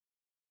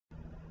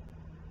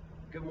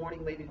Good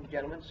morning, ladies and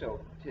gentlemen.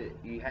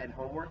 You had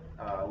homework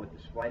with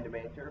the supply and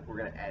demand curve. We're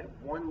going to add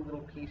one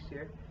little piece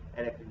here,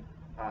 and if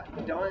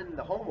you've done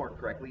the homework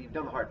correctly, you've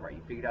done the hard part.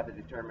 You figured out the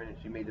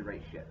determinants, you made the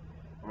right shift.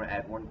 I'm going to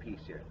add one piece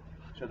here.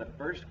 So the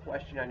first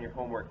question on your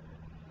homework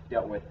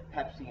dealt with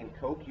Pepsi and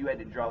Coke. You had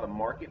to draw the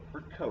market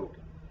for Coke.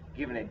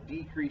 Given a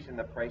decrease in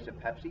the price of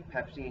Pepsi,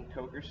 Pepsi and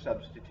Coke are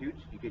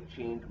substitutes. You could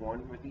change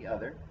one with the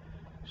other.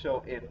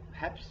 So if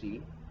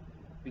Pepsi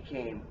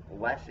became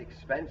less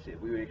expensive,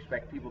 we would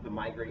expect people to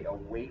migrate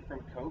away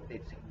from Coke.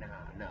 They'd say, nah,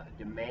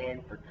 the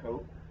demand for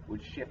Coke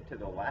would shift to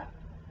the left.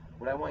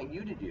 What I want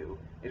you to do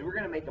is we're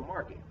going to make a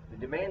market. The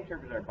demand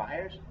curve is our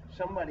buyers.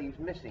 Somebody's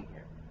missing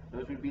here.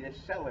 Those would be the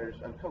sellers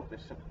of Coke, the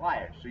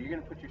suppliers. So you're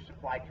going to put your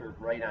supply curve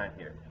right on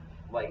here,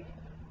 like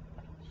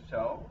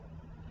so.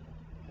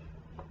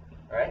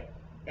 All right?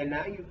 And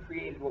now you've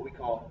created what we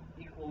call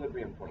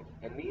equilibrium points.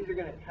 And these are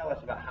going to tell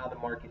us about how the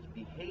market's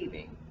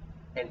behaving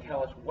and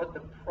tell us what the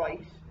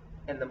price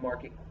and the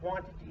market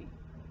quantity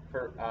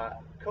for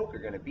Coke are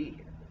going to be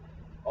here.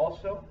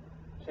 Also,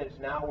 since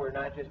now we're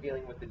not just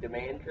dealing with the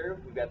demand curve,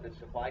 we've got the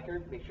supply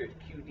curve. Make sure it's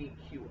QD,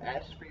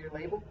 QS for your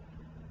label.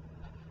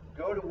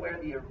 Go to where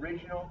the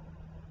original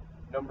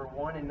number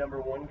 1 and number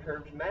 1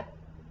 curves met,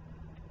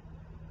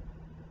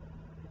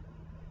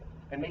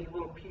 and make a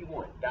little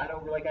P1. Dot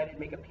over like I did,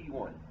 make a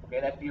P1.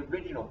 Okay, that's the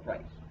original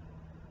price.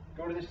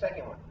 Go to the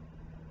second one.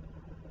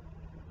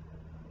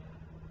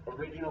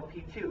 Original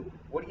P2.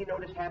 What do you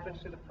notice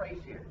happens to the price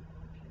here?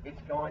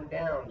 It's gone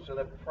down. So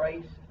the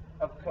price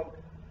of Coke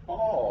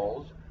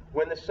falls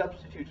when the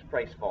substitute's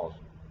price falls.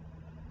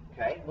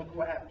 Okay, look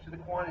what happens to the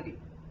quantity.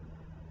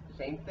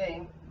 Same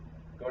thing.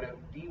 Go to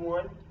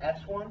D1,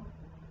 S1.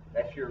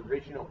 That's your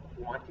original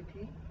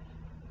quantity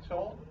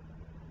sold.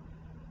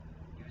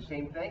 Do the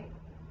same thing.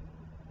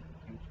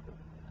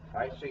 All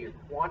right, so your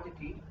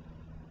quantity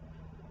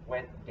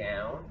went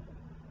down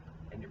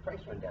and your price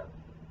went down.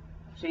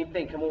 Same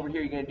thing, come over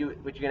here, you're going to do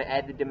it, but you're going to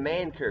add the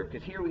demand curve,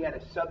 because here we had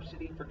a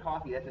subsidy for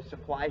coffee. That's a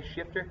supply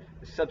shifter.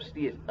 The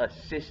subsidy is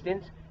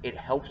assistance. It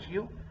helps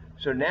you.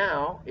 So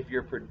now, if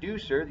you're a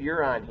producer,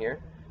 you're on here,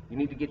 you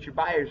need to get your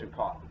buyers of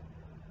coffee.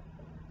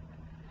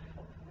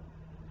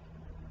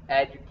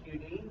 Add your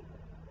QD,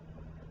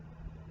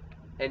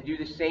 and do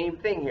the same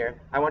thing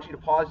here. I want you to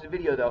pause the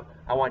video, though.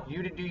 I want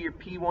you to do your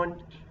P1,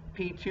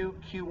 P2,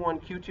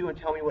 Q1, Q2, and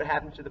tell me what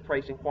happens to the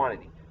price and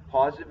quantity.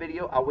 Pause the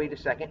video. I'll wait a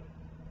second.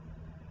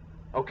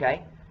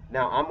 Okay,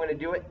 now I'm going to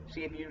do it.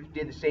 See if you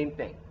did the same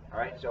thing. All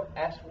right, so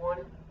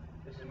S1,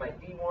 this is my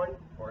D1,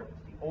 or it's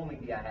the only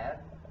D I have.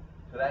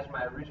 So that's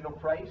my original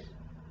price.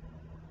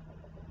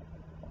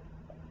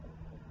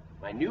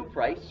 My new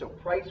price, so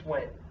price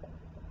went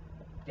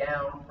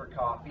down for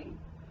coffee.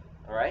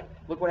 All right,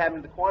 look what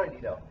happened to the quantity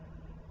though.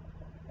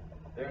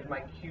 There's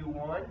my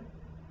Q1.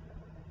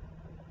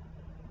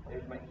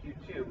 There's my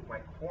Q2. My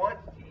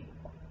quantity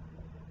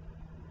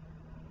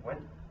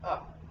went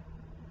up.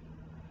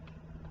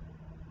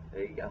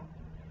 There you go.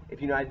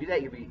 If you know how to do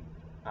that, you'll be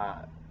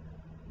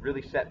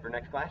really set for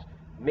next class.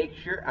 Make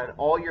sure on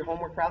all your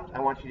homework problems, I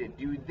want you to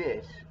do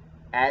this.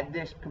 Add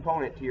this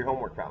component to your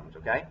homework problems,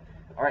 okay?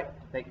 All right.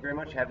 Thank you very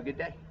much. Have a good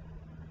day.